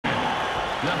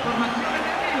Hi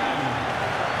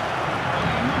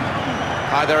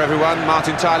there everyone,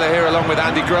 Martin Tyler here along with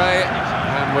Andy Gray,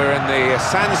 and we're in the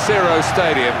San Siro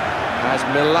Stadium as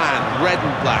Milan, red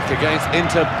and black, against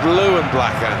Inter, blue and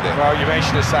black, Andy. Well, you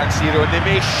mentioned the San Siro, and they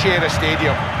may share a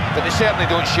stadium, but they certainly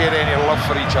don't share any love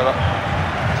for each other.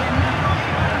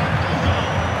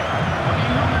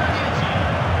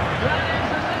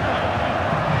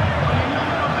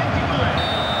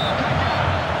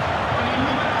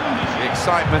 The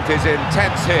excitement is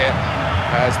intense here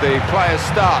as the players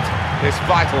start this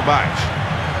vital match.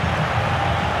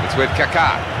 It's with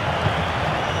Kaká.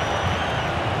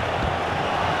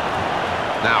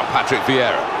 Now Patrick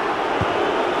Vieira.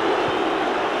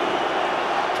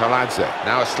 Taladze,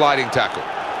 now a sliding tackle.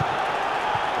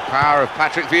 The power of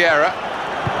Patrick Vieira.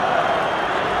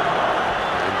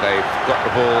 And they've got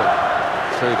the ball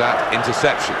through that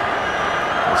interception.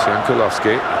 It's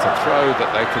Jankulovski. It's a throw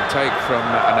that they can take from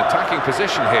an attacking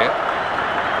position here.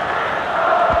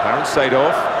 Baron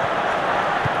Seedorf.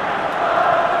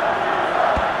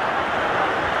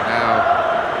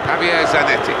 Javier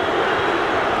Zanetti.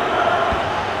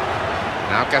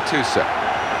 Now Gattuso.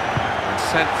 And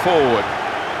sent forward.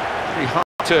 Pretty hard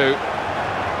too.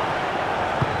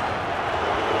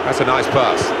 That's a nice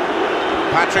pass.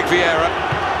 Patrick Vieira.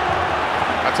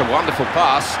 That's a wonderful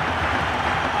pass.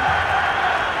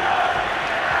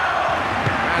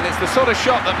 And it's the sort of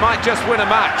shot that might just win a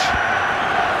match.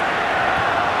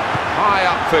 High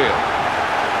upfield.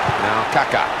 Now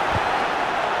Kaká.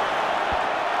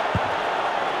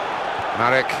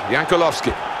 Marek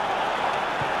Jankulovski.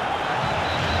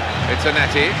 It's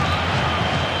Zanetti.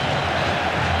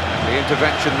 The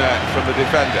intervention there from the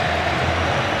defender.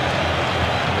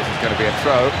 This is going to be a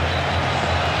throw.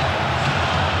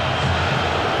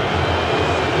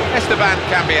 Esteban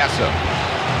Cambiasso.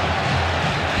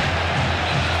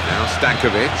 Now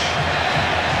Stankovic.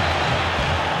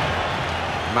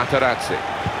 Materazzi.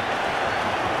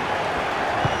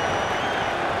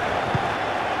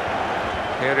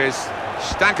 Here is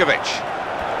Stankovic.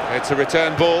 It's a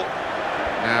return ball.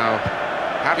 Now,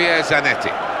 Javier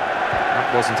Zanetti.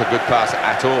 That wasn't a good pass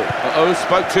at all. Uh-oh,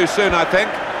 spoke too soon, I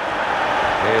think.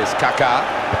 Here's Kaká.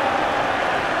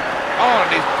 Oh,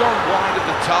 and he's gone wide of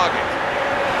the target.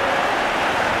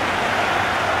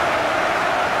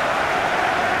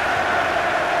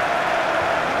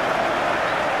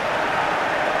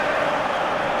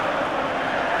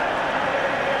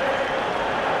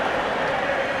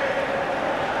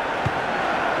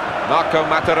 Marco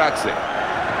Materazzi.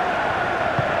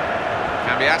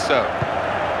 Cambiasso.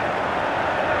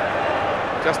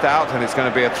 Just out, and it's going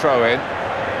to be a throw-in.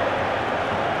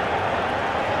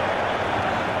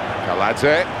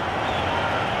 Taladze.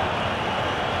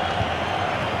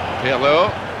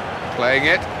 Pirlo playing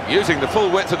it, using the full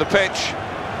width of the pitch.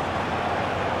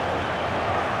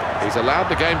 He's allowed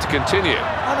the game to continue.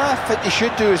 And I think he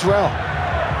should do as well.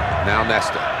 Now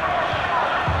Nesta.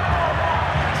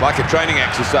 Like a training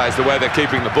exercise, the way they're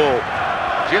keeping the ball.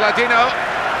 Gilardino.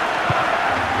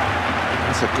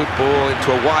 That's a good ball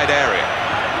into a wide area.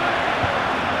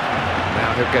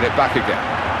 Now he'll get it back again.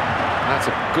 That's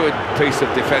a good piece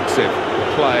of defensive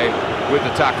play with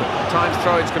the tackle. At times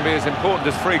throw-ins can be as important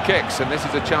as free kicks, and this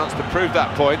is a chance to prove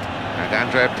that point. And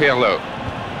Andrea Pirlo.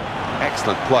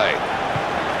 Excellent play.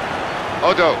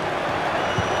 Odo.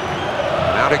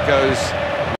 And out it goes.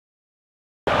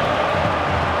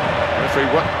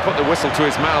 Put the whistle to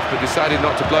his mouth but decided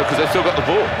not to blow because they've still got the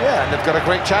ball. Yeah, and they've got a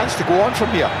great chance to go on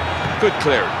from here. Good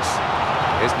clearance.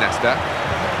 Here's Nesta.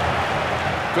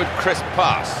 Good crisp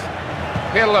pass.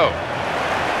 Pirlo.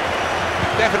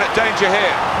 Definite danger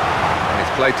here. And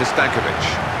it's played to Stankovic.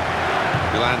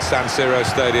 Milan San Siro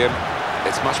Stadium.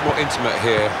 It's much more intimate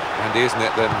here, Andy, isn't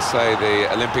it, than, say, the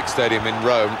Olympic Stadium in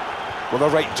Rome. Well, they're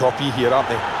right toppy here, aren't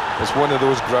they? It's one of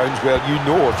those grounds where you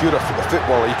know if you're a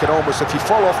footballer, you can almost, if you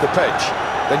fall off the pitch,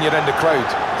 then you're in the crowd.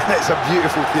 It's a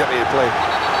beautiful theatre to play.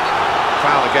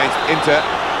 Foul against Inter.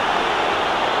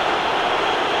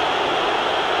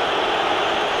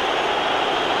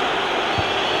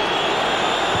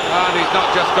 And he's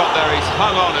not just got there, he's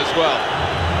hung on as well.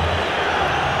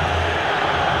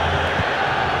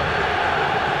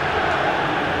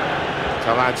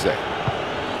 Taladze.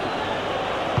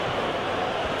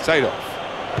 Seedorf.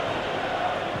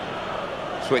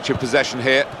 Switch of possession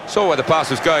here. Saw where the pass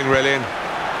was going, really, and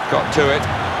got to it.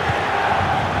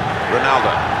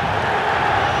 Ronaldo.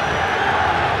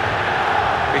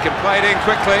 He can play it in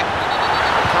quickly.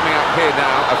 Coming up here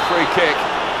now, a free kick,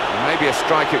 and maybe a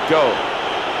strike at goal.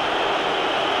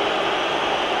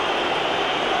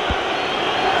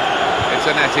 It's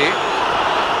Zanetti.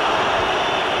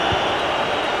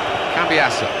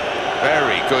 Cambiasso.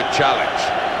 Very good challenge.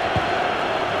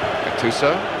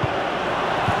 Gattuso.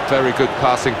 Very good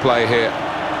passing play here.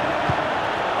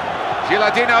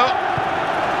 Gilardino.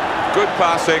 Good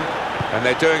passing, and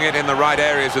they're doing it in the right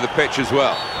areas of the pitch as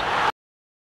well.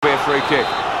 Be a free kick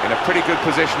in a pretty good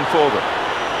position for them.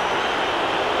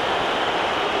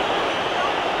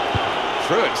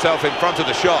 Threw himself in front of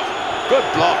the shot. Good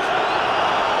block.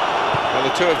 Well,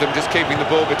 the two of them just keeping the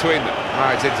ball between them.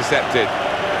 Ah, it's intercepted.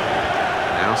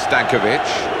 Now Stankovic.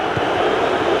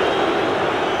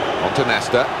 On to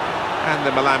Nesta. And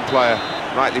the Milan player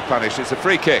rightly punished. It's a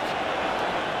free kick.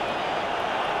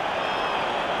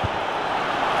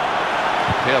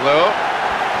 Pirlo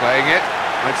playing it.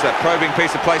 It's that probing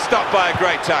piece of play. Stopped by a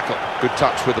great tackle. Good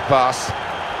touch with the pass.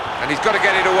 And he's got to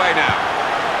get it away now.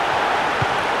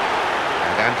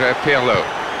 Andrea Pirlo.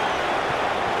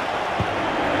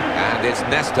 And it's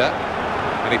Nesta,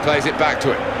 and he plays it back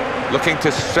to him, looking to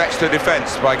stretch the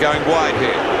defence by going wide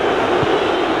here.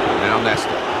 Now Nesta.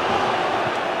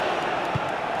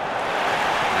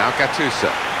 Now Gattuso.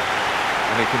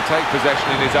 And he can take possession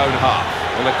in his own half.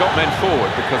 Well, they've got men forward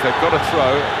because they've got a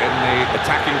throw in the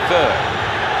attacking third.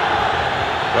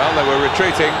 Well, they were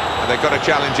retreating, and they got a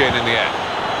challenge in the end.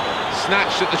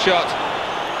 Snatched at the shot,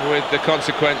 with the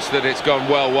consequence that it's gone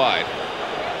well wide.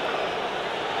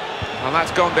 Well,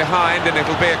 that's gone behind, and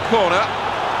it'll be a corner.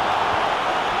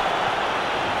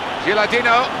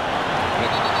 Gilardino.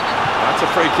 That's a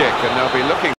free kick, and they'll be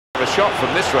looking for a shot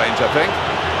from this range, I think.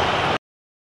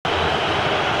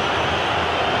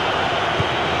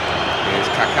 Here's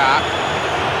Kaká.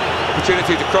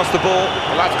 Opportunity to cross the ball.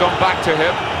 Well, that's gone back to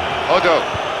him. Odo.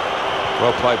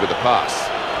 Well played with the pass.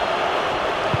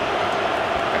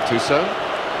 Gattuso.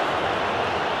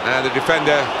 And the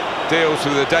defender deals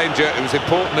with the danger. It was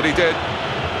important that he did.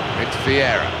 It's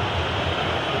Vieira.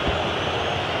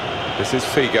 This is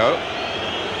Figo.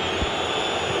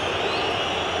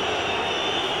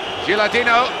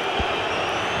 Gilardino.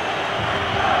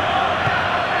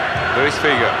 Luis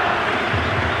Figo.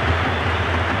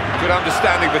 Good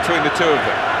understanding between the two of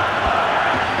them.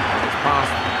 It's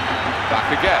passed back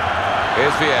again.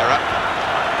 Here's Vieira.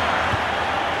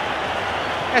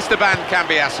 Esteban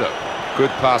Cambiasso. Good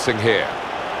passing here.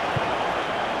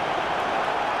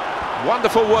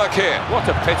 Wonderful work here. What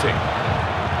a pity.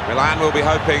 Milan will be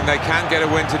hoping they can get a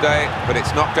win today, but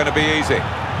it's not going to be easy.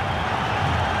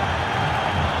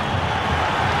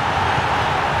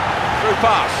 Through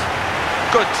pass.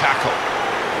 Good tackle.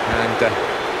 And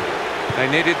they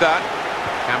needed that.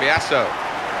 Cambiasso.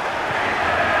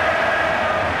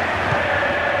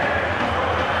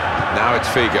 Now it's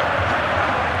Figo.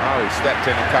 Oh, he stepped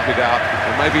in and cut it out.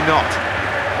 Or maybe not.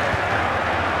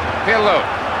 Pirlo.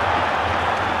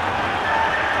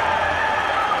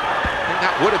 I think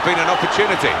that would have been an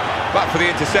opportunity, but for the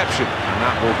interception. And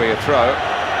that will be a throw.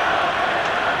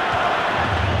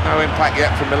 No impact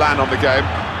yet from Milan on the game.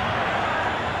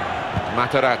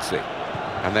 Materazzi.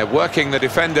 And they're working the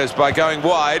defenders by going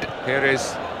wide. Here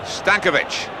is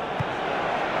Stankovic.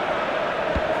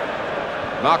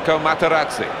 Marco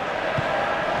Materazzi.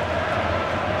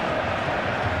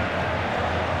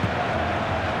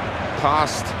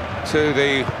 Passed to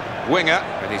the winger,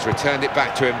 and he's returned it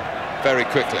back to him very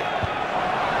quickly.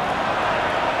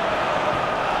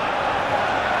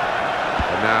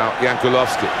 And now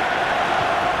Jankulovski.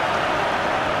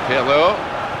 Pirlo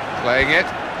playing it.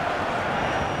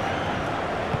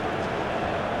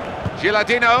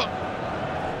 Gilardino.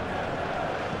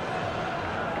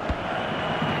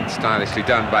 Stylishly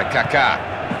done by Kaká.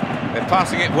 They're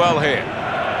passing it well here.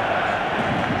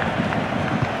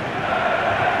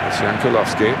 It's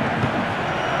Jankulovski.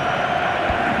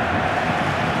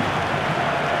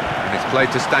 And it's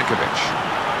played to Stankovic.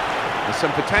 There's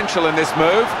some potential in this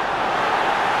move.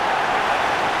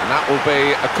 And that will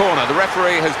be a corner. The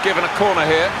referee has given a corner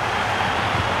here.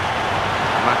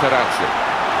 Materazzi.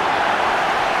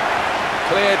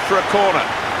 Cleared for a corner.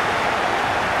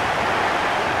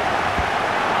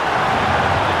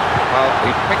 Well,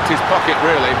 he picked his pocket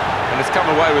really, and has come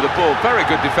away with the ball. Very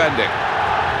good defending.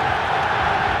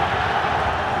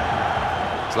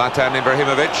 Zlatan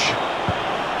Ibrahimovic.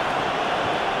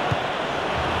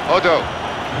 Odo.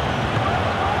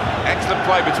 Excellent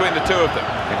play between the two of them.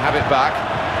 Can have it back.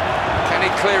 Can he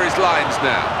clear his lines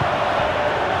now?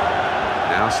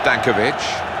 Now Stankovic.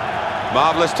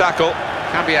 Marvellous tackle.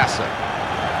 Cambiasso.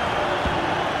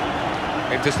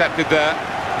 Intercepted there.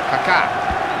 Kaká.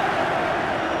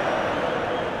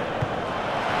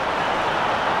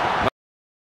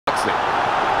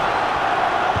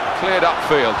 Cleared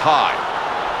upfield high.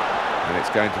 And it's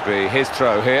going to be his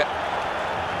throw here.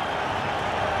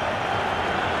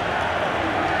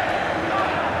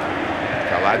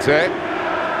 Taladze.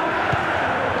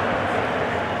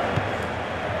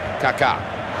 Kaká.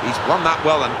 He's won that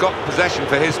well and got possession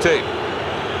for his team.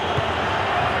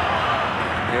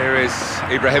 Here is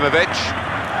Ibrahimovic.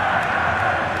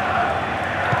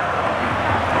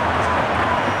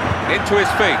 Into his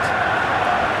feet.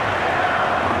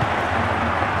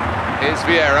 Here's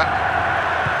Vieira.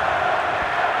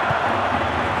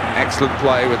 Excellent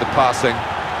play with the passing.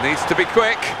 Needs to be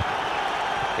quick.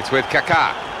 It's with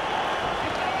Kaká.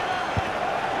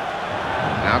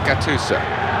 Now Gattuso.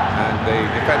 And the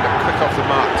defender quick off the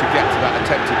mark to get to that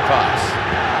attempted pass.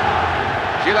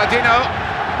 Gilardino.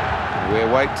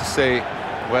 We'll wait to see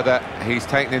whether he's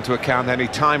taken into account any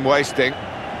time wasting.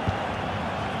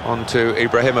 On to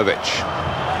Ibrahimovic.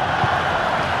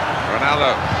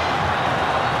 Ronaldo.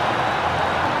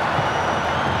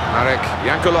 Marek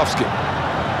Jankulovski.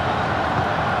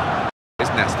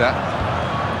 Here's Nesta.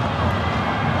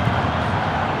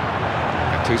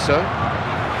 Gattuso.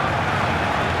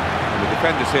 And the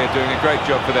defenders here doing a great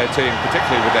job for their team,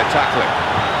 particularly with their tackling.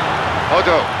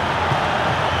 Odo.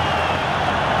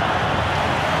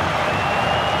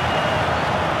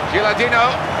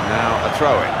 Gilardino. Now a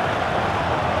throw-in.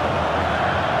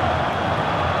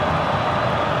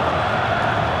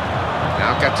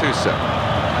 Now Gattuso.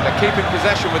 They're keeping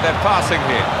possession with their passing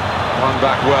here. Won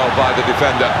back well by the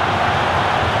defender.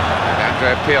 And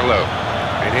Andrea Pirlo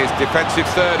in his defensive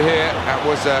third here. That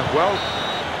was, well,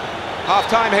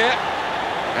 half-time here.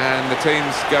 And the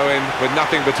teams go in with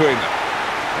nothing between them.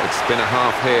 It's been a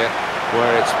half here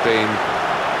where it's been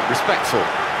respectful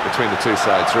between the two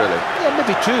sides, really. Yeah,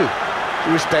 maybe too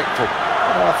respectful.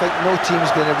 You know, I think no team's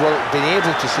going to been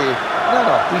able to say,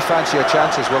 no, we fancy our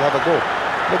chances, we'll have a go.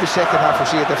 Maybe second half we'll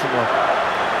see a different one.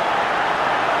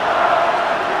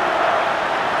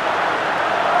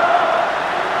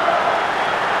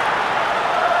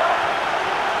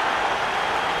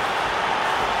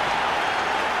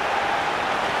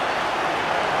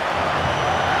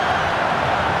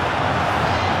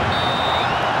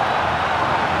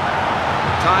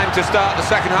 Time to start the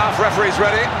second half. Referee's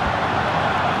ready.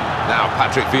 Now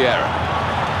Patrick Vieira.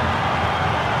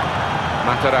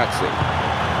 Materazzi.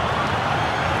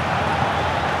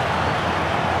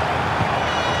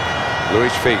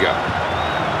 Luis Figo.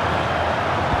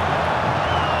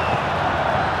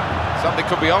 Something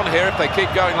could be on here if they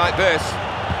keep going like this.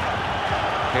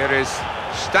 Here is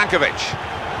Stankovic.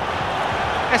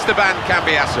 Esteban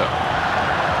Cambiasso.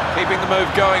 Keeping the move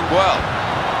going well.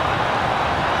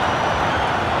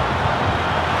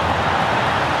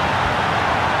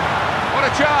 What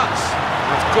a chance!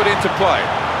 That's good interplay.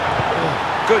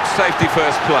 Good safety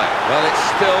first play. Well, it's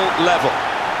still level,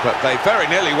 but they very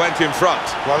nearly went in front.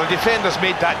 Well, the defenders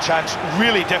made that chance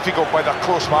really difficult by their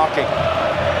close marking.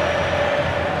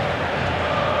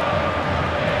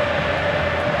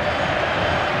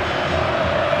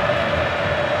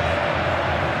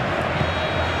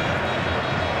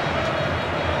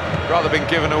 Rather been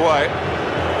given away.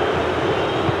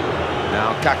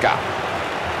 Now Kaká.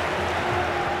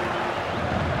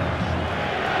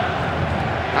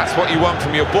 That's what you want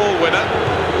from your ball winner.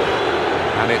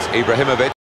 And it's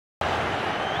Ibrahimovic.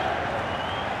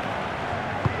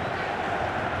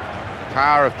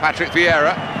 Power of Patrick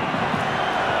Vieira.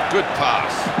 Good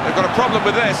pass. They've got a problem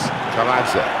with this.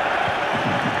 Taladze.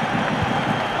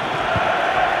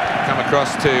 Come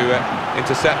across to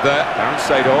intercept there. Darren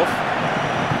Seedorf.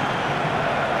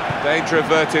 Danger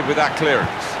averted with that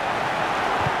clearance.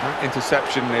 That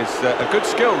interception is a good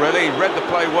skill, really. He read the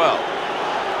play well.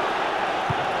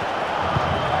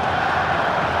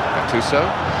 Gattuso.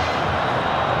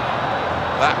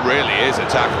 That really is a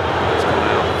tackle. It's gone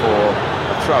out for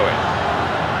a throw-in.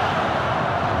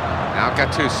 Now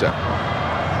Gattuso.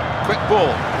 Quick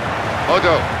ball.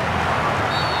 Odo.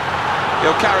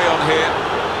 He'll carry on here,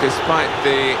 despite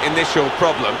the initial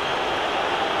problem.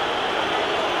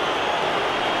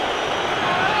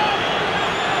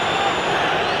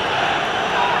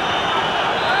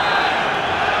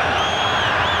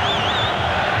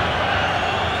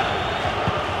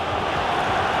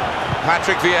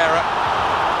 Patrick Vieira.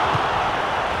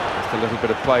 Just a little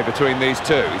bit of play between these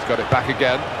two. He's got it back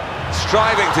again.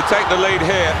 Striving to take the lead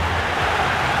here.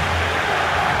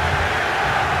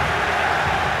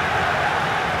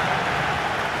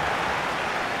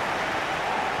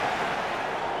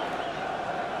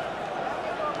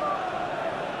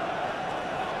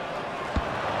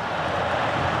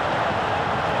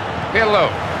 Pirlo.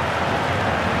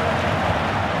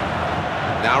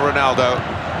 Now Ronaldo.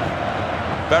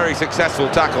 Very successful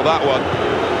tackle, that one.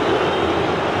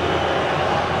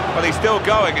 Well, he's still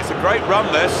going. It's a great run,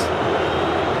 this.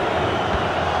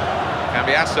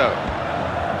 Cambiasso.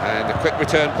 And a Quick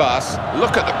return pass.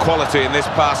 Look at the quality in this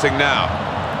passing now.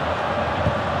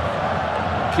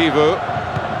 Kivu.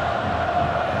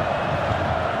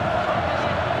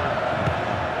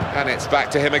 And it's back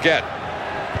to him again.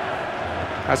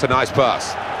 That's a nice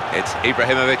pass. It's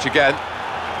Ibrahimovic again.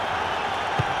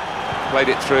 Played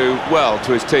it through well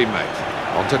to his teammate.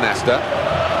 On to Nesta.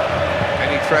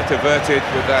 Any threat averted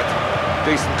with that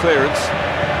decent clearance.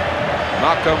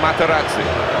 Marco Materazzi.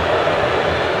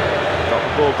 Got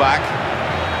the ball back.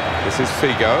 This is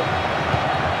Figo.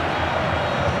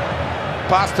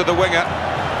 Pass to the winger.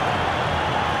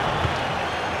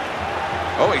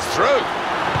 Oh, he's through.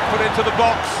 Put into the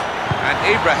box. And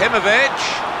Ibrahimovic.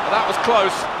 Well, that was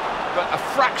close, but a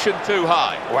fraction too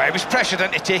high. Well, he was pressured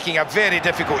into taking a very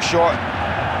difficult shot.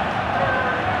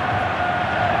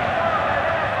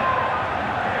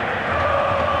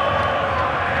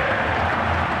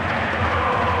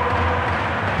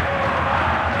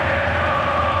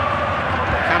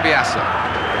 Cambiasso.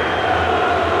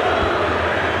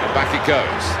 Back it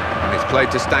goes, and it's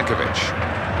played to Stankovic.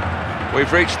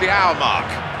 We've reached the hour mark.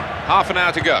 Half an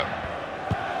hour to go.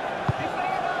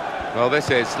 Well, this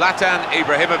is Zlatan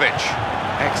Ibrahimovic.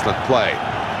 Excellent play.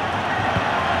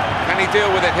 Can he deal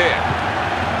with it here?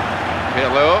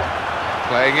 Pirlo,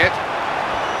 playing it.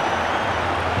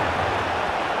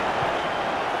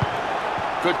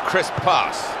 Good crisp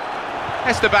pass.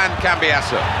 Esteban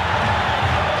Cambiasso.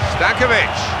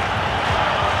 Stankovic.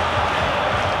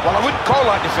 Well, I wouldn't call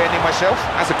that defending myself.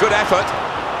 That's a good effort.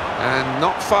 And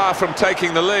not far from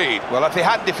taking the lead. Well, if he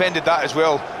hadn't defended that as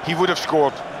well, he would have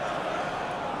scored.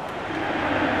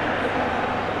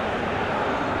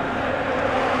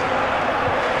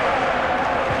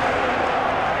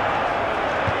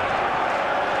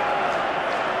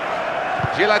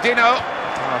 Gilardino.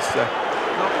 That's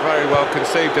not very well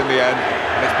conceived in the end,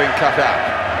 and it's been cut out.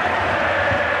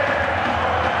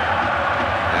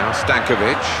 Now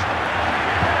Stankovic.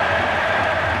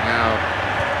 Now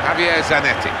Javier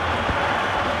Zanetti.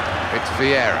 It's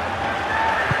Vieira.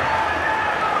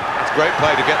 That's great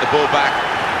play to get the ball back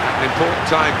at an important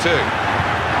time too.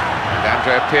 And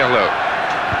Andrea Pirlo.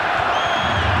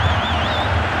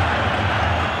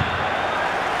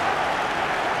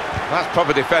 That's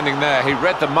proper defending there. He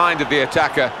read the mind of the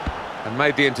attacker and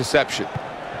made the interception.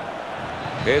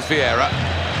 Here's Vieira.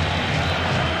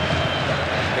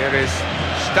 Here is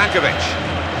Stankovic.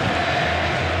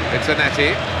 It's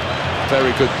Zanetti.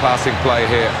 Very good passing play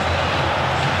here.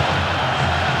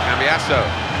 Cambiasso.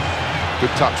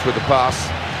 Good touch with the pass.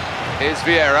 Here's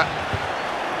Vieira.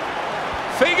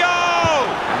 Figo!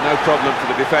 And no problem for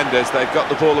the defenders. They've got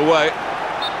the ball away.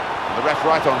 And the ref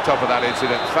right on top of that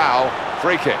incident. Foul.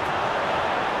 Free kick.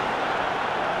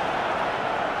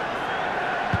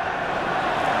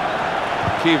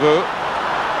 Kivu.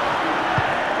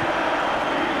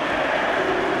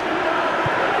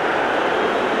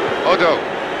 Odo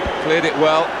cleared it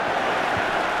well.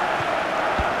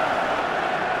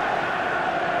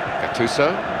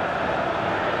 Gattuso.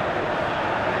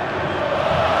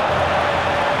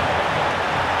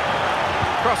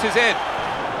 Crosses in.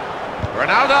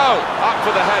 Ronaldo up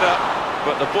for the header,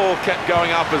 but the ball kept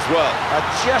going up as well. I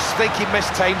just think he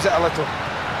mistimes it a little.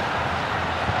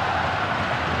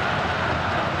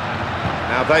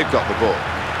 Now they've got the ball.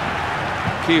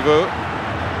 Kivu.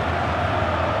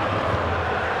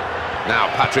 Now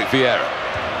Patrick Vieira.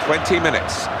 20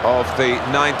 minutes of the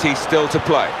 90 still to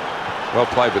play. Well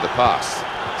played with the pass.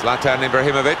 Zlatan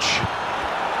Ibrahimovic.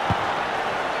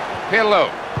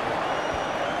 Pirlo.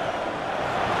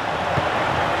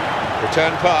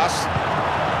 Return pass.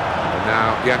 And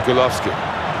now Jankulovski.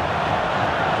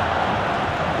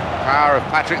 Power of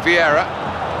Patrick Vieira.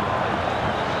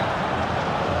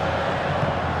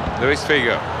 Luis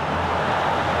Figo.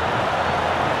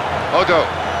 Odo.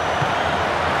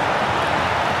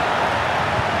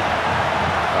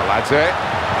 Baladze.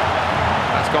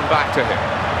 That's gone back to him.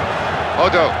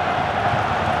 Odo.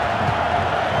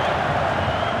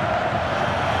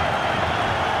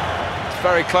 It's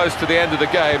very close to the end of the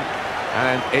game,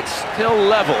 and it's still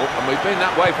level, and we've been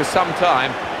that way for some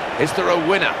time. Is there a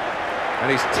winner? And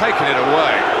he's taken it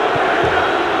away.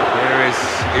 Here is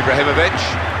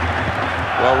Ibrahimovic.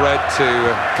 Well read to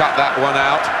cut that one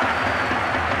out.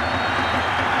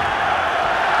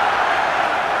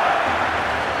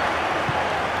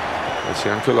 It's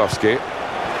Jankulovski.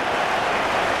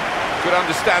 Good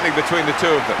understanding between the two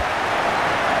of them.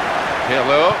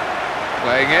 Pirlo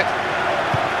playing it.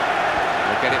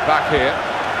 We'll get it back here.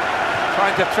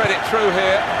 Trying to thread it through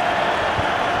here.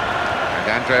 And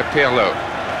Andrea Pirlo.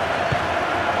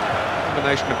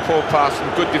 Combination of poor pass and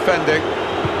good defending.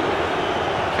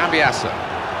 Cambiasso.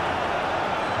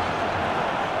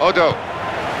 Odo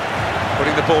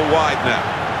putting the ball wide now.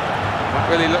 That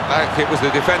really looked like it was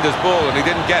the defender's ball and he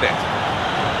didn't get it.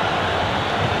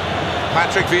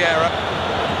 Patrick Vieira.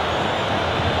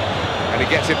 And he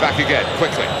gets it back again,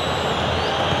 quickly.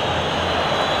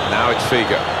 Now it's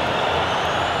Figo.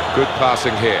 Good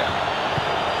passing here.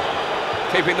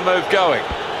 Keeping the move going.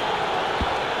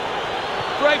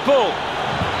 Great ball.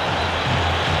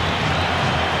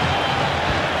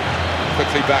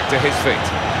 Quickly back to his feet.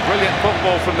 Brilliant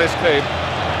football from this team.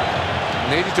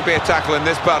 Needed to be a tackle in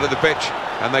this part of the pitch,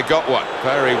 and they got one.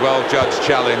 Very well judged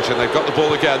challenge, and they've got the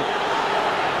ball again.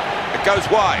 It goes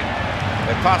wide.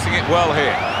 They're passing it well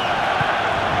here.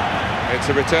 It's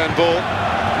a return ball.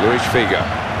 Luis Figo.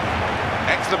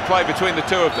 Excellent play between the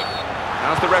two of them.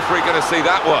 How's the referee going to see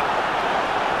that one?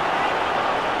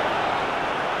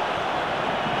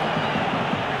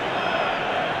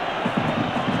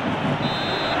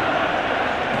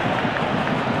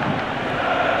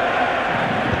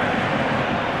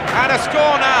 And a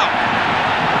score now.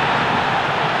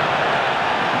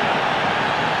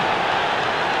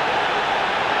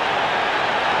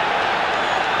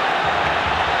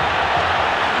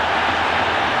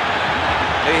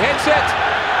 He hits it,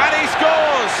 and he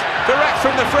scores! Direct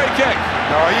from the free kick.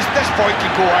 No, this point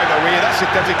can go either way, that's the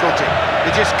difficulty.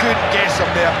 They just couldn't guess him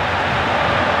there.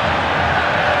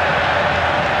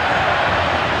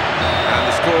 And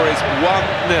the score is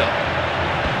 1-0.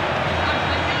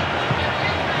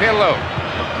 Pirlo.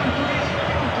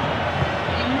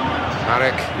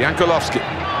 Marek Jankulovski.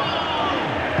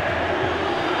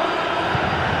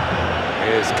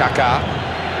 Here's Kaká.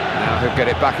 Now he'll get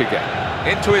it back again.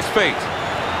 Into his feet.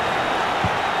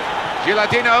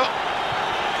 Gilardino.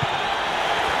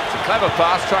 It's a clever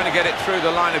pass, trying to get it through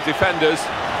the line of defenders.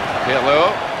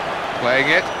 Pirlo playing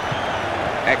it.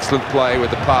 Excellent play with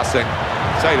the passing.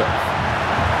 Sado.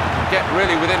 Get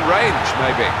really within range,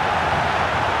 maybe.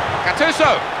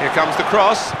 Gattuso. Here comes the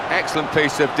cross. Excellent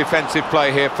piece of defensive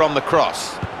play here from the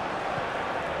cross.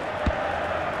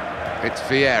 It's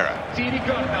Vieira.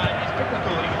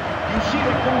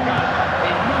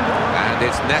 And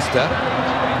it's Nesta.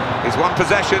 He's won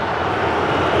possession.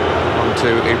 On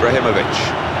to Ibrahimovic.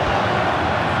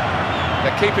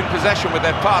 They're keeping possession with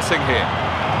their passing here.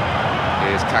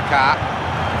 Here's Kaká.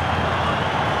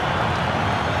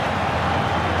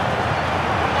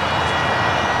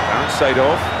 Down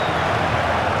Seedorf.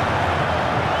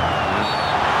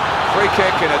 Free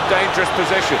kick in a dangerous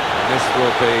position. And this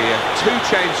will be two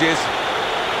changes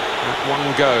at one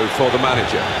go for the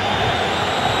manager.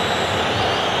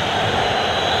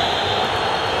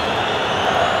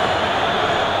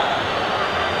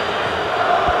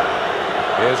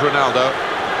 Here's Ronaldo.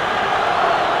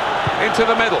 Into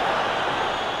the middle.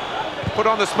 Put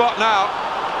on the spot now.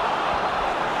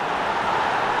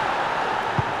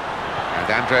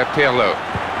 And Andrea Pirlo.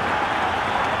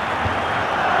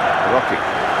 Rocky.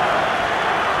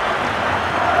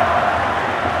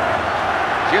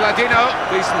 Gilardino,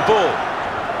 decent ball.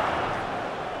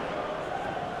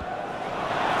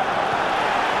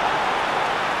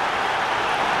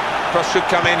 Cross should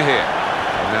come in here.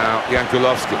 And now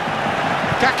Jankulovski.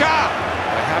 Kaká!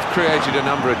 They have created a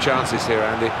number of chances here,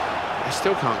 Andy. They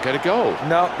still can't get a goal.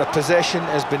 No, the possession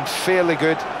has been fairly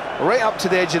good. Right up to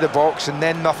the edge of the box and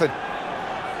then nothing.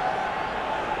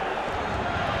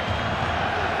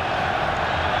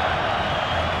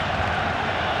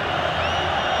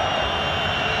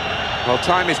 Well,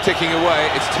 time is ticking away.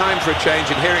 It's time for a change,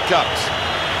 and here it comes.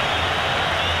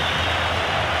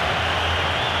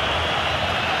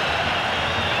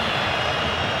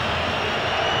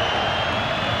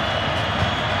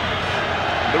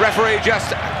 The referee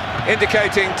just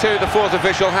indicating to the fourth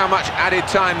official how much added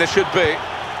time there should be.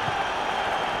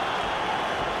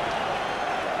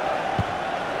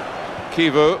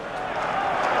 Kivu.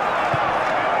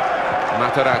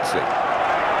 Materazzi.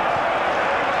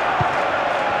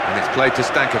 And it's played to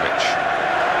Stankovic.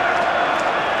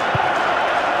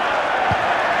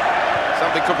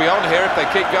 Something could be on here if they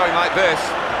keep going like this.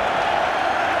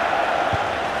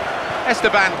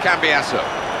 Esteban Cambiasso.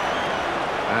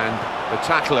 And the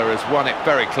tackler has won it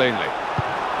very cleanly.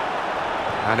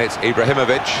 And it's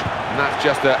Ibrahimovic. And that's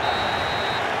just a...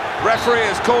 Referee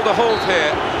has called a halt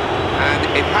here. And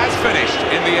it has finished,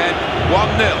 in the end,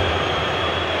 1-0.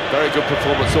 Very good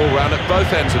performance all round at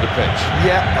both ends of the pitch.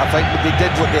 Yeah, I think they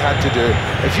did what they had to do.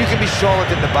 If you can be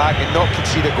solid in the back and not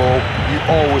concede a goal, you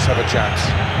always have a chance.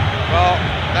 Well,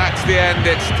 that's the end.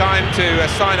 It's time to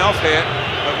sign off here.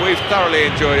 But we've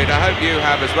thoroughly enjoyed it. I hope you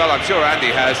have as well. I'm sure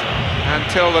Andy has.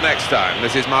 Until the next time,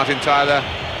 this is Martin Tyler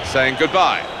saying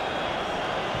goodbye.